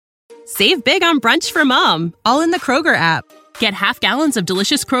Save big on brunch for mom, all in the Kroger app. Get half gallons of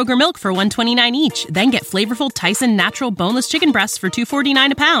delicious Kroger milk for $1.29 each. Then get flavorful Tyson natural boneless chicken breasts for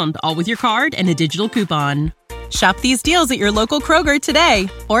 $2.49 a pound, all with your card and a digital coupon. Shop these deals at your local Kroger today,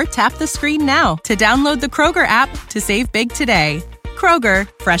 or tap the screen now to download the Kroger app to save big today. Kroger,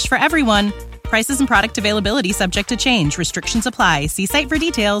 fresh for everyone. Prices and product availability subject to change. Restrictions apply. See site for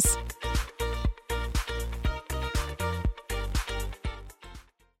details.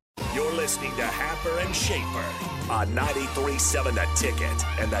 You're listening to Happer and Schaefer on 93.7 The Ticket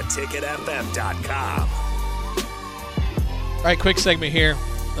and theticketfm.com. All right, quick segment here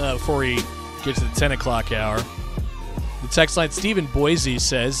before we get to the 10 o'clock hour. The text line, Stephen Boise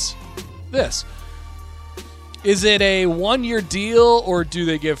says this. Is it a one-year deal, or do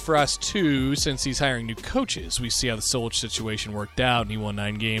they give Frost 2 since he's hiring new coaches? We see how the Solich situation worked out, and he won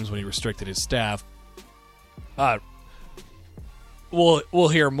 9 games when he restricted his staff. We'll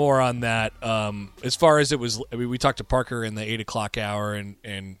hear more on that. As far as it was, I mean, we talked to Parker in the 8 o'clock hour,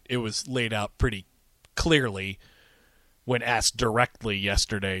 and it was laid out pretty clearly when asked directly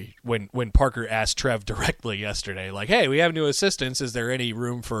yesterday, when Parker asked Trev directly yesterday, like, hey, we have new assistants. Is there any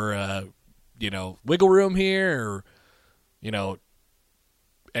room for, wiggle room here? Or,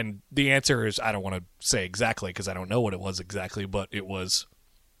 and the answer is, I don't want to say exactly because I don't know what it was exactly, but it was,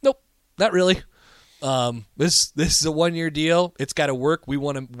 nope, not really. This is a one-year deal. It's got to work. We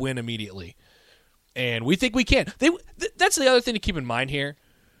want to win immediately. And we think we can. That's the other thing to keep in mind here.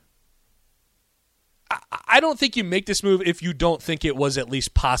 I don't think you make this move if you don't think it was at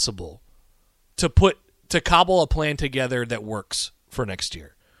least possible to cobble a plan together that works for next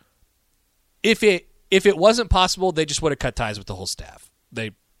year. If it wasn't possible, they just would have cut ties with the whole staff.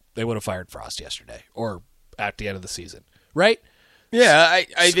 They would have fired Frost yesterday or at the end of the season, right? Yeah,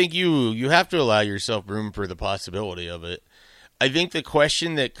 I think you have to allow yourself room for the possibility of it. I think the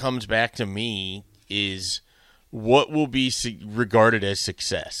question that comes back to me is, what will be regarded as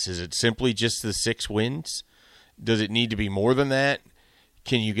success? Is it simply just the 6 wins? Does it need to be more than that?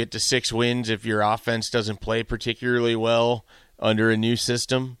 Can you get to 6 wins if your offense doesn't play particularly well under a new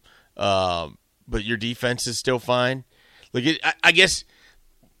system, but your defense is still fine? I guess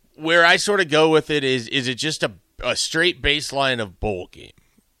where I sort of go with it is it just a straight baseline of bowl game?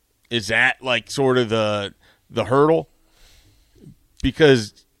 Is that like sort of the hurdle?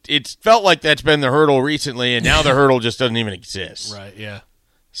 Because it's felt like that's been the hurdle recently, and now the hurdle just doesn't even exist. Right, yeah.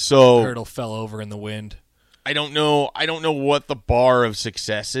 So the hurdle fell over in the wind. I don't know what the bar of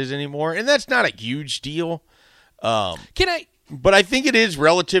success is anymore, and that's not a huge deal. But I think it is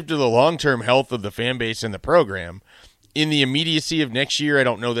relative to the long-term health of the fan base and the program. In the immediacy of next year, I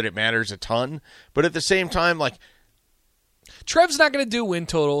don't know that it matters a ton. But at the same time, like, Trev's not going to do win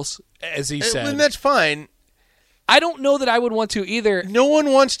totals, as he said. And that's fine. I don't know that I would want to either. No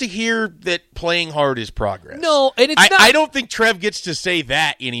one wants to hear that playing hard is progress. No, and it's not. I don't think Trev gets to say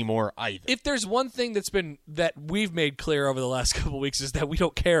that anymore either. If there's one thing that we've made clear over the last couple of weeks is that we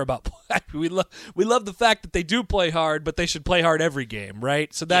don't care about play. We love the fact that they do play hard, but they should play hard every game,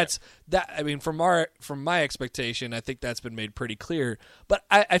 right? So that's that. I mean, from my expectation, I think that's been made pretty clear. But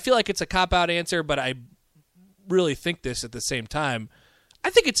I feel like it's a cop-out answer, but I really think this at the same time.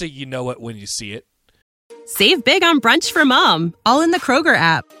 I think it's a you know it when you see it. Save big on brunch for mom, all in the Kroger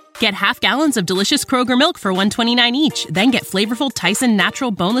app. Get half gallons of delicious Kroger milk for $1.29 each. Then get flavorful Tyson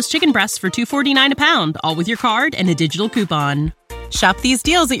natural boneless chicken breasts for $2.49 a pound, all with your card and a digital coupon. Shop these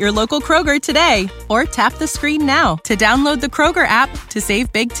deals at your local Kroger today, or tap the screen now to download the Kroger app to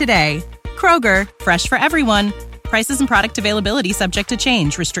save big today. Kroger, fresh for everyone. Prices and product availability subject to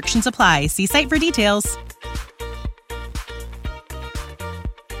change. Restrictions apply. See site for details.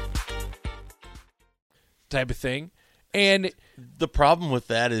 Type of thing. And the problem with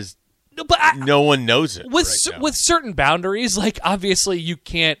that is no one knows it. With certain boundaries, like obviously you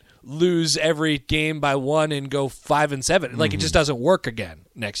can't lose every game by 1 and go 5-7. Like it just doesn't work again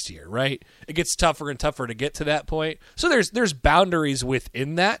next year, right? It gets tougher and tougher to get to that point. So there's boundaries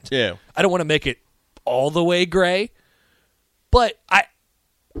within that. Yeah. I don't want to make it all the way gray, but I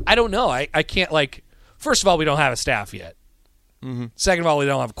don't know. I can't, like, first of all, we don't have a staff yet. Mm-hmm. Second of all, we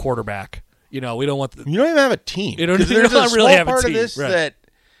don't have a quarterback. You know, we don't want you don't even have a team. You don't there's a really have part a team. Of this right. that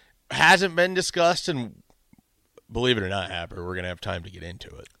hasn't been discussed, and believe it or not, Happer, we're going to have time to get into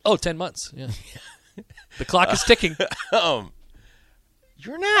it. Oh, 10 months. Yeah. The clock is ticking.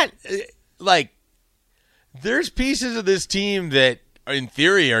 You're not, like, there's pieces of this team that, in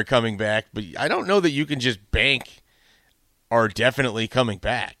theory, are coming back, but I don't know that you can just bank are definitely coming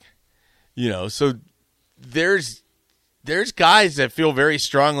back. You know, so there's guys that feel very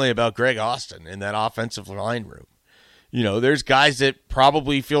strongly about Greg Austin in that offensive line room. There's guys that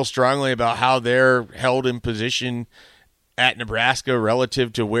probably feel strongly about how they're held in position at Nebraska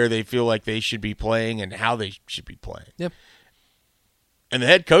relative to where they feel like they should be playing and how they should be playing. Yep. And the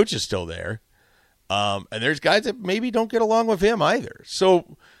head coach is still there. And there's guys that maybe don't get along with him either.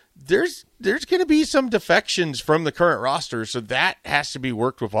 So there's going to be some defections from the current roster, so that has to be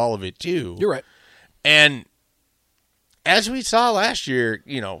worked with all of it too. You're right. And as we saw last year,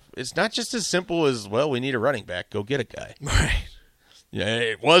 it's not just as simple as, well, we need a running back, go get a guy. Right. Yeah,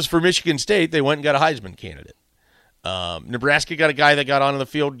 it was for Michigan State. They went and got a Heisman candidate. Nebraska got a guy that got onto the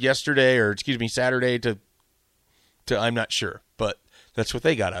field Saturday to I'm not sure, but that's what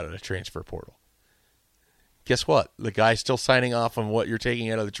they got out of the transfer portal. Guess what? The guy's still signing off on what you're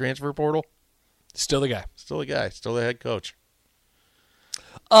taking out of the transfer portal. Still the guy. Still the guy. Still the head coach.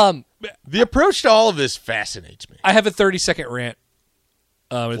 The approach to all of this fascinates me. I have a 30-second rant.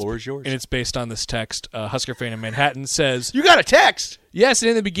 Floor is yours. And it's based on this text. Husker fan in Manhattan says, "You got a text?" Yes, and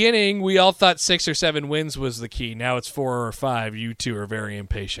in the beginning, we all thought 6 or 7 wins was the key. Now it's 4 or 5. You two are very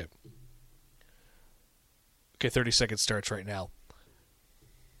impatient. Okay, 30 seconds starts right now.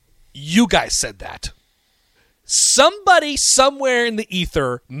 You guys said that. Somebody somewhere in the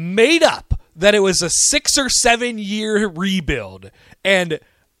ether made up that it was a 6 or 7 year rebuild. And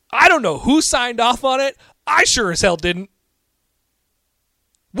I don't know who signed off on it. I sure as hell didn't.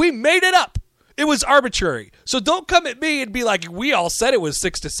 We made it up. It was arbitrary. So don't come at me and be like, we all said it was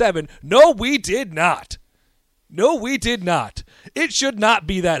 6 to 7. No, we did not. No, we did not. It should not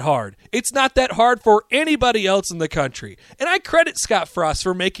be that hard. It's not that hard for anybody else in the country. And I credit Scott Frost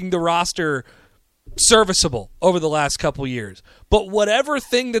for making the roster serviceable over the last couple years. But whatever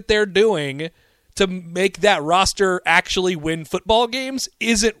thing that they're doing to make that roster actually win football games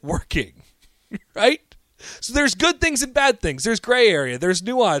isn't working. Right? So there's good things and bad things. There's gray area. There's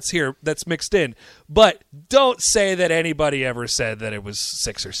nuance here that's mixed in. But don't say that anybody ever said that it was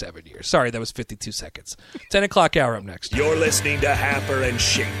 6 or 7 years. Sorry, that was 52 seconds. 10 o'clock hour up next. You're listening to Happer and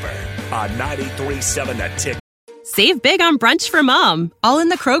Schaefer on 93.7 The Ticket. Save big on brunch for mom, all in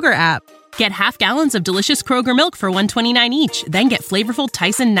the Kroger app. Get half gallons of delicious Kroger milk for $1.29 each. Then get flavorful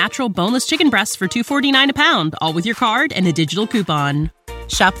Tyson natural boneless chicken breasts for $2.49 a pound, all with your card and a digital coupon.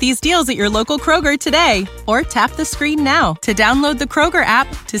 Shop these deals at your local Kroger today, or tap the screen now to download the Kroger app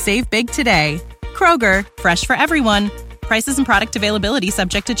to save big today. Kroger, fresh for everyone. Prices and product availability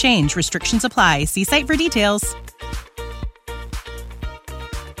subject to change. Restrictions apply. See site for details.